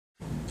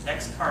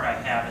Next card I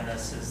have, and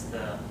this is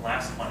the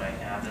last one I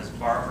have, is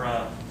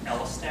Barbara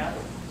Elistad.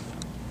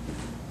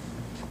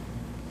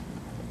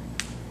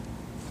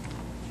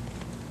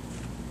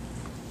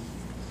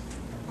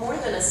 More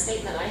than a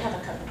statement, I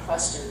have a couple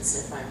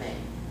questions, if I may.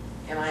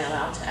 Am I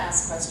allowed to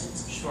ask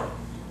questions? Sure.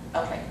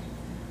 Okay.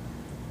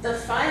 The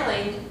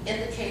filing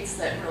indicates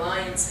that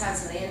Reliance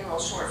has an annual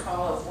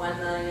shortfall of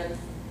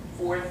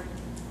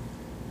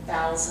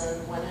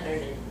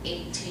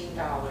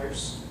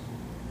 $1,004,118.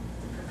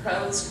 The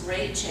proposed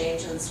rate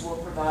changes will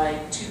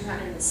provide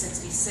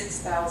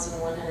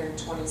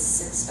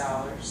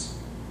 $266,126.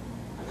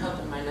 I'm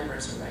hoping my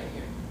numbers are right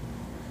here.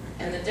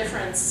 And the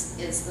difference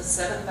is the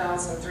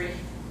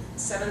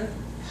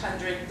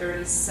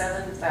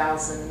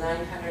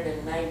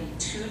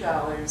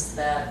 $737,992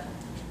 that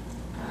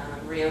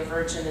Rio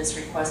Virgin is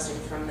requesting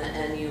from the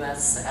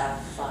NUSF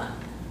fund.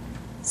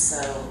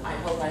 So I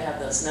hope I have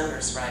those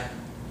numbers right.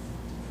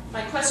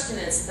 My question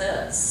is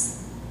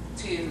this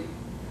to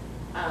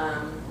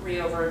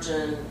Rio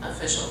Virgin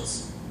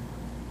officials.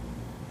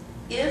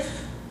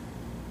 If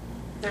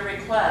the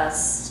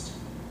request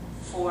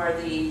for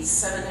the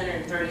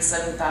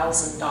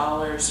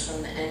 $737,000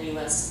 from the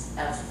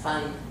NUSF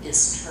fund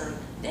is turned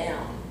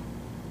down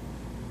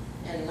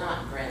and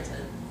not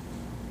granted,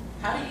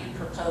 how do you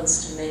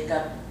propose to make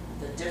up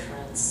the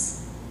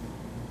difference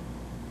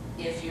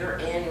if your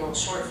annual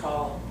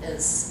shortfall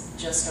is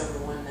just over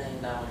 $1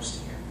 million a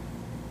year?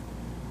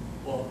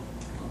 Well,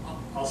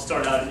 I'll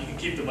start out, and you can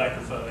keep the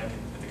microphone. I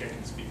think I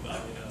can speak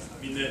loud enough. I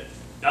mean,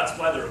 that's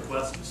why the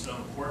request is so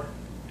important,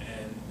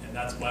 and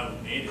that's why we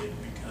made it,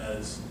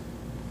 because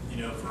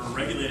for a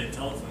regulated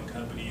telephone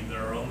company,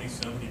 there are only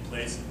so many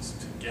places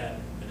to get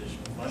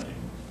additional funding,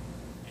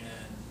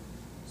 and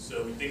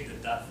so we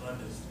think that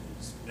fund is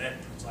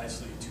meant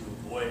precisely to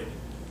avoid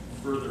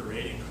further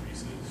rate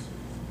increases,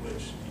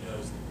 which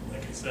is,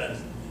 like I said,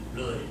 is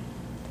really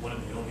one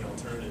of the only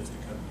alternatives the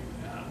company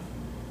would have.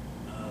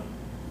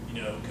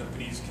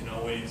 Companies can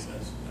always,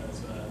 as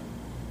I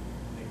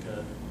think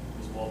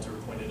as Walter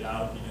pointed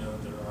out,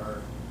 there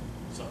are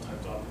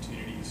sometimes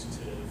opportunities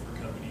for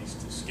companies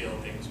to scale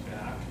things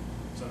back.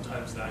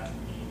 Sometimes that can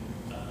mean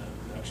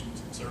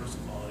reductions in service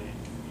quality,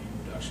 it can mean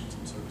reductions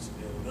in service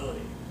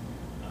availability.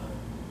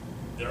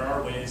 There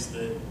are ways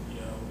that,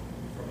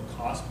 from a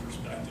cost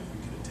perspective,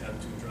 we could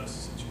attempt to address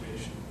the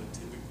situation, but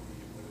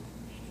typically what it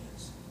would mean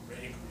is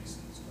rate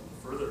increases of a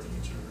further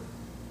nature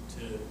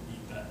to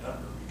meet that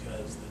number,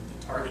 because the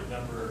target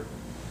number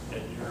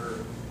that you're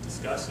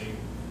discussing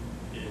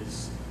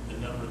is the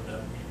number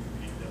that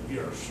we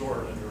are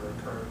short under our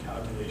current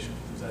calculation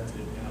presented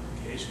in the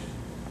application.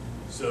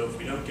 So if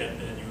we don't get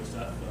the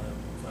NUSF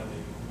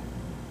funding,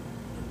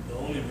 the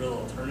only real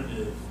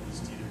alternative is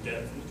to either get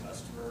it from the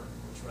customer or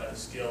try to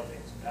scale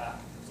things back.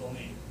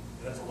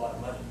 That's a lot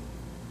of money.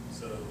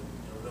 So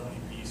there would only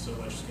be so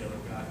much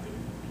scaling back that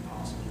would be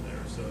possible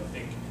there. So I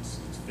think it's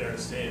fair to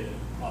say that it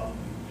would probably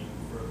mean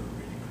further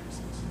rate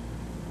increases.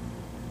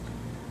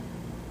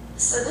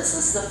 So this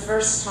is the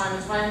first time,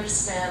 if I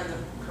understand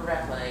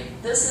correctly,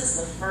 this is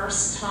the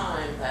first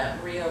time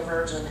that Rio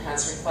Virgin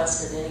has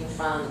requested any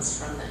funds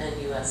from the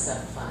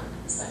NUSF fund.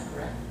 Is that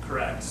correct?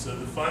 Correct. So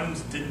the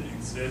funds didn't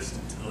exist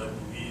until, I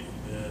believe,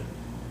 and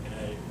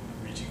I'm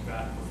reaching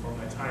back before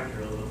my time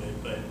here a little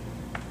bit, but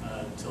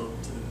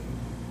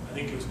I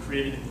think it was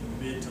created in the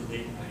mid to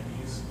late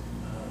 90s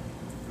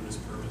for this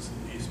purpose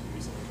at least.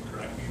 Maybe someone can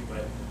correct me,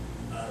 but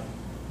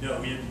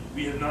no,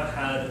 we have not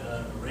had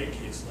a rate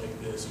case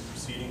like this, a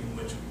proceeding in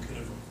which we could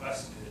have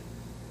requested it.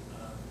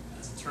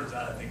 As it turns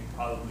out, I think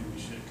probably we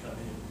should have come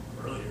in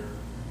earlier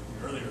with the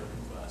earlier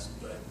request,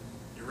 but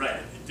you're right,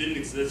 it didn't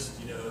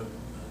exist,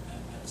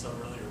 at some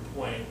earlier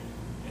point,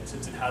 and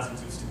since it has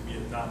existed, we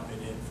have not been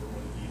in for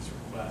one of these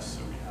requests,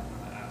 so we have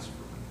not asked for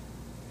one.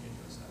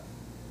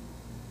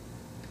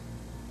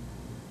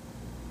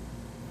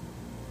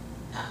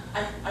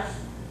 I'm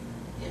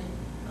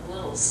a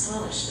little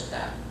astonished at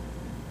that.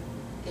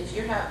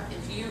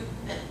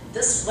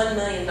 This $1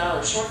 million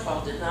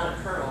shortfall did not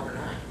occur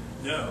overnight.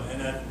 No,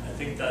 and I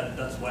think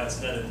that's why I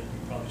said I think we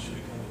probably should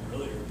have come in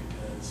earlier,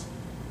 because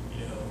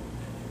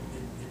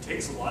it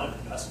takes a lot of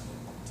investment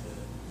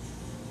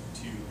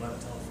to run a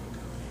telephone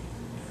company,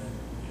 and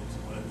it's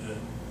one of the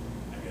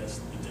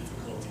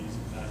difficulties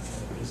of that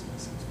kind of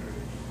business. It's very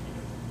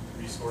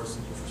resource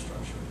and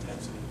infrastructure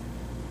intensive,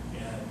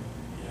 and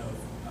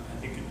I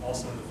think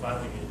also in the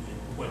filing it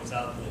points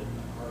out that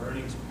our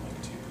earnings were like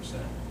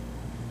 2%.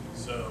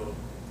 So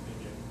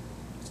maybe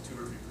it's 2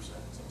 or 3%,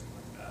 something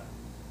like that.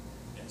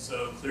 And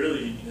so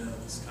clearly,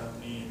 this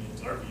company,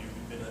 it's our view,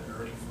 we've been under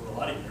earning for a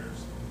lot of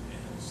years.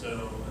 And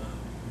so,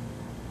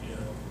 we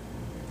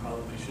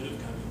probably should have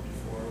come in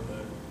before,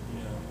 but,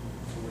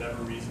 for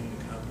whatever reason,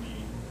 the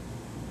company,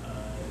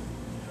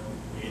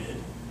 waited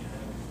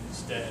and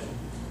instead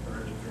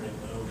earned a very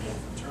low rate of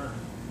return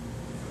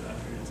for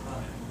that period of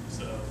time.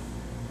 So,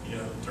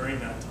 during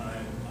that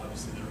time,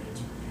 obviously the rates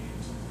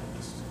remained at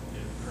this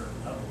current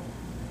level.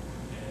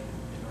 And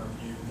in our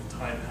view, the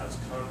time has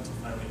come to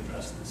finally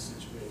address this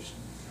situation,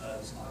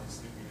 because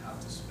obviously we have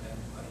to spend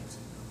money to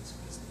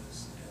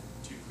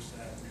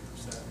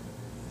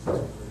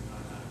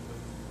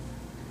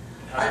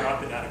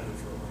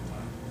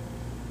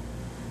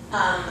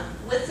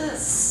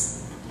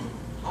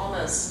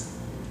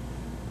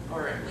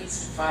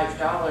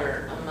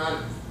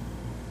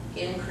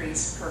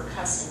increase per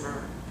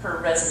customer,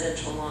 per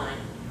residential line,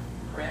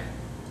 correct?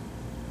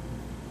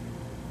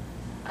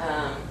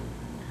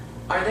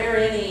 Are there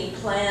any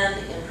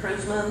planned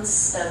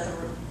improvements that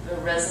the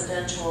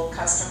residential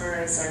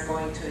customers are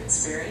going to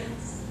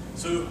experience?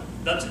 So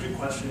that's a good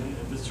question, and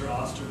Mr.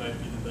 Oster might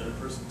be the better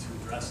person to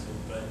address it,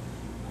 but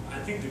I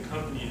think the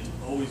company is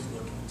always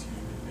looking to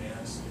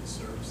advance its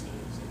services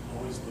and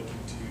always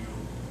looking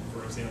to,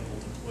 for example,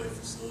 deploy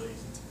facilities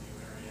into new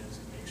areas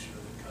and make sure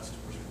that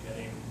customers are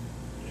getting,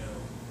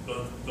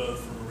 both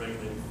from a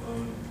regulated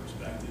phone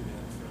perspective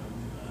and from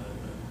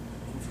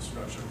an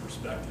infrastructure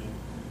perspective,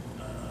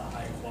 a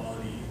high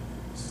quality,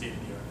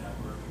 state-of-the-art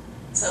network.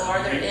 So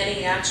are there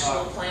any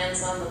actual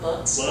plans on the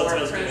books Well, for that's what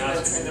I was gonna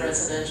improvements ask. in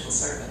residential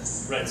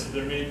service? Right, so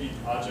there may be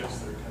projects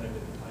that are kind of in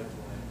the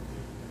pipeline that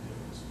we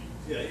can speak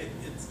to.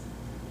 Yeah, it's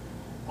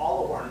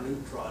all of our new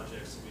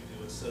projects that we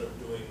do, instead of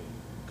doing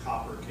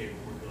copper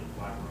cable, we're doing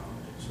fiber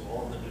optics. So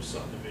all of the new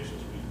subdivisions,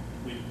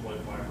 we deploy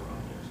fiber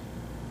optics.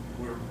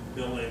 We're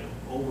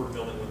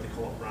overbuilding what they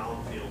call a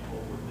brownfield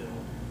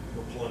overbuild.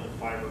 We're pulling the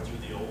fiber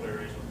through the old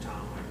areas of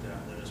town like that.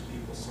 And then as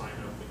people sign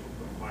up, we can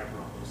put fiber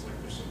on those. Like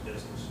there's some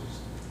businesses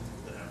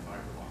that have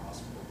fiber, the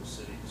hospital, the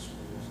city, the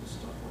schools and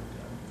stuff like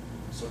that.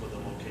 Some of the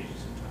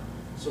locations in town.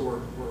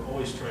 So we're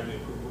always trying to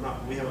improve.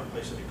 We haven't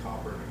placed any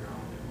copper in the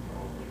ground in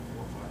probably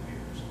 4 or 5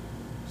 years.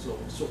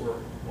 So we're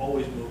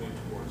always moving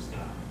towards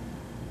that.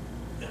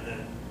 And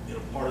then,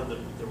 part of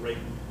the rate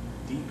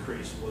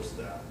decrease was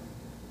that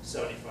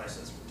 75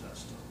 cents per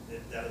touchtone.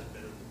 That has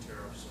been in the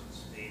tariff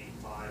since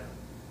 '85.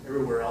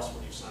 Everywhere else,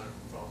 when you sign up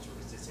for phone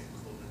service, it's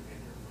included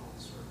in your phone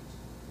service.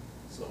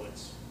 So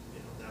it's,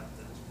 that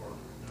was part of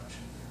the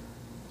reduction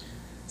there.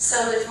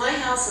 So if my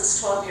house is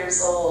 12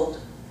 years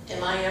old,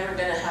 am I ever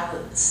going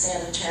to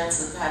stand a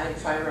chance of having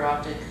fiber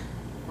optic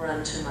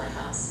run to my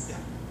house? Yeah.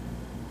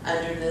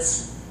 Under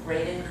this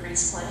rate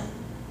increase plan?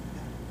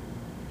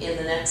 In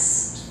the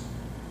next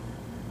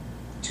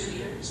 2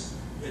 years?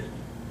 It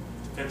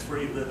Depends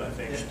where you live, I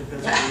think.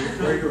 depends on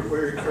where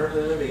you're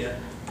currently living at.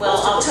 Well,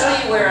 Most of I'll the tell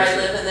time, you where I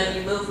obviously- live and then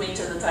you move me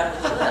to the top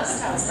of the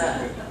list. How's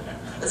that?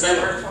 Does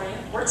that work for you?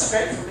 Works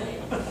great for me.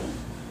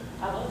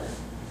 I love it.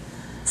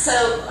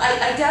 So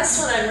I guess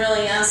what I'm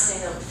really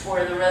asking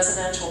for the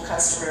residential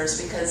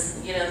customers,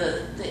 because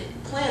the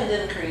planned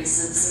increase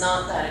is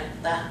not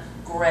that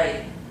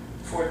great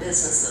for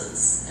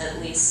businesses,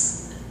 at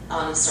least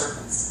on the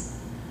surface.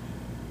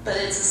 But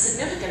it's a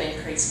significant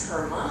increase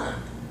per month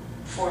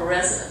for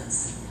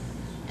residents.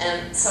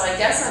 And so I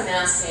guess I'm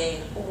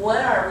asking,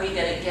 what are we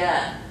going to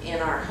get in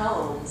our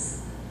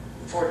homes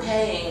for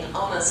paying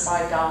almost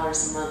 $5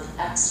 a month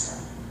extra?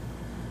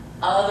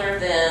 Other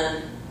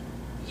than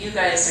you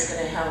guys are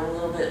going to have a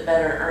little bit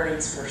better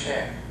earnings per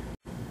share.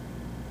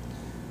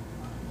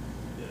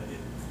 Yeah,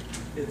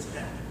 it's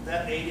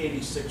that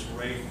 886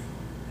 rate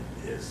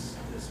has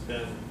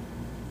been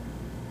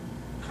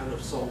kind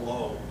of so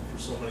low for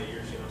so many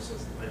years,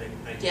 since I think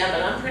 19. Yeah,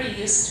 but I'm pretty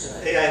used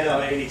to it. Yeah, I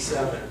know,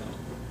 87,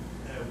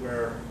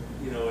 where,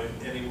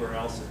 anywhere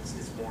else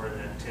it's more in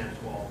that 10,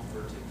 12,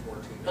 13,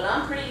 14. But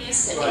I'm pretty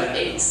used to Right.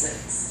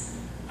 886.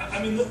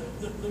 I mean,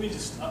 let me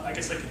just, I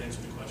guess I can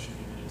answer the question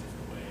in a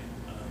different way.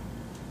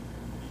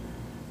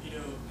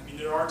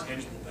 There are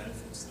tangible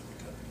benefits that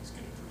the company's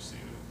going to pursue.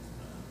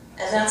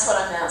 And that's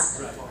what I'm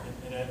asking Right, for.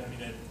 and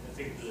I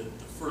think the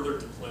further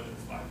deployment of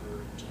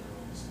fiber in general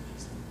is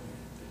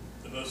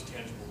the most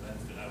tangible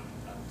benefit I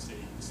would say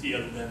you can see,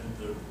 other than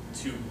the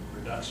 2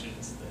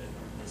 reductions that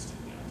are listed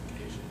in the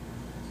application.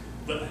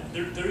 But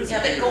there is.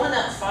 Yeah, but going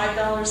up $5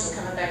 and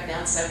coming back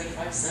down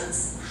 75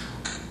 cents,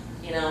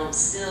 I'm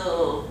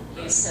still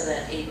used to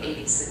that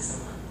 886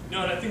 a month.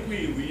 No, and I think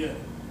we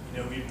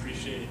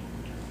appreciate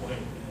your point,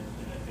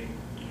 and I think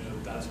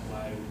that's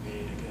why we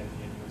made again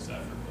the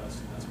NUSF request,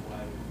 and that's why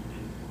we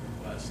did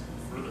request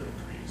a further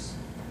increase.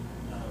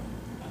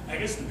 I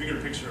guess the bigger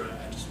picture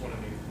I just want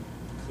to make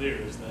clear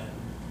is that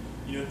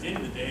at the end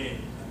of the day,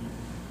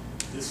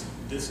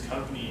 this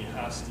company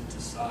has to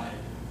decide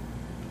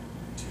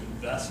to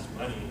invest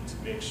money to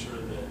make sure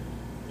that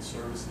the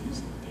service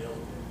is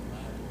available and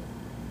reliable.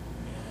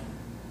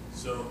 And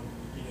so,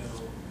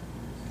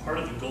 part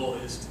of the goal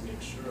is to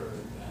make sure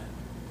that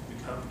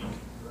the company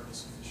can earn a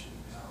sufficient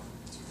amount.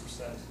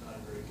 2% is not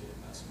a very good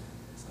investment.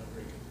 It's not a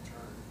very good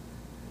return.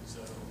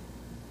 So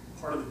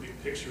part of the big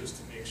picture is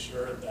to make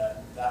sure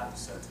that that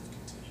incentive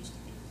continues to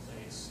be in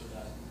place so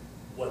that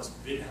what's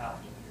been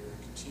happening here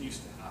continues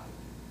to happen.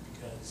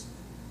 Because,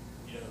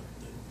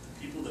 the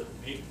people that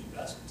make the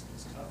investments in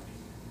this company,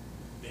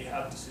 they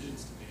have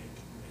decisions to make,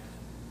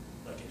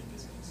 and like any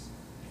business.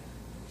 And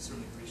we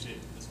certainly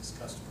appreciate the business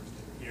customers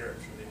that are here.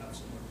 I'm sure they have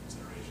similar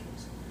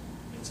considerations.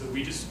 And so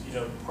we just,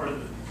 part of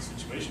the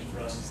situation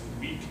for us is that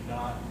we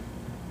cannot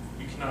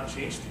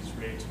change these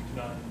rates. We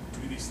cannot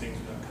do these things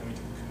without coming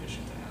to the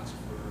commission to ask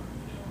for,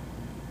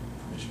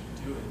 permission to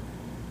do it.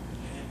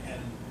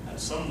 And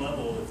at some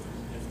level,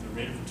 if the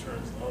rate of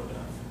return is low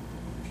enough,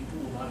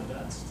 people will not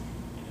invest.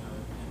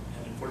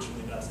 And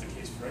unfortunately, that's the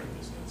case for any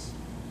business.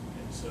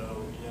 And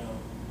so, we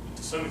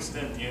to some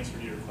extent, the answer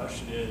to your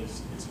question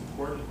is, it's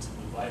important to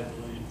the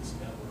viability of this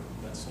network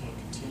that someone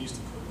continues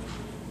to put money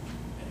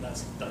in, and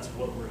that's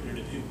what we're here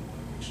to do. We want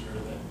to make sure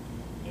that,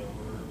 you know,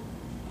 we're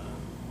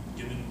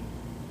given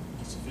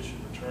a sufficient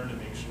return to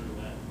make sure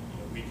that, you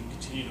know, we can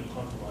continue to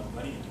pump a lot of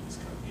money into this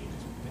company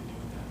because we've been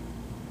doing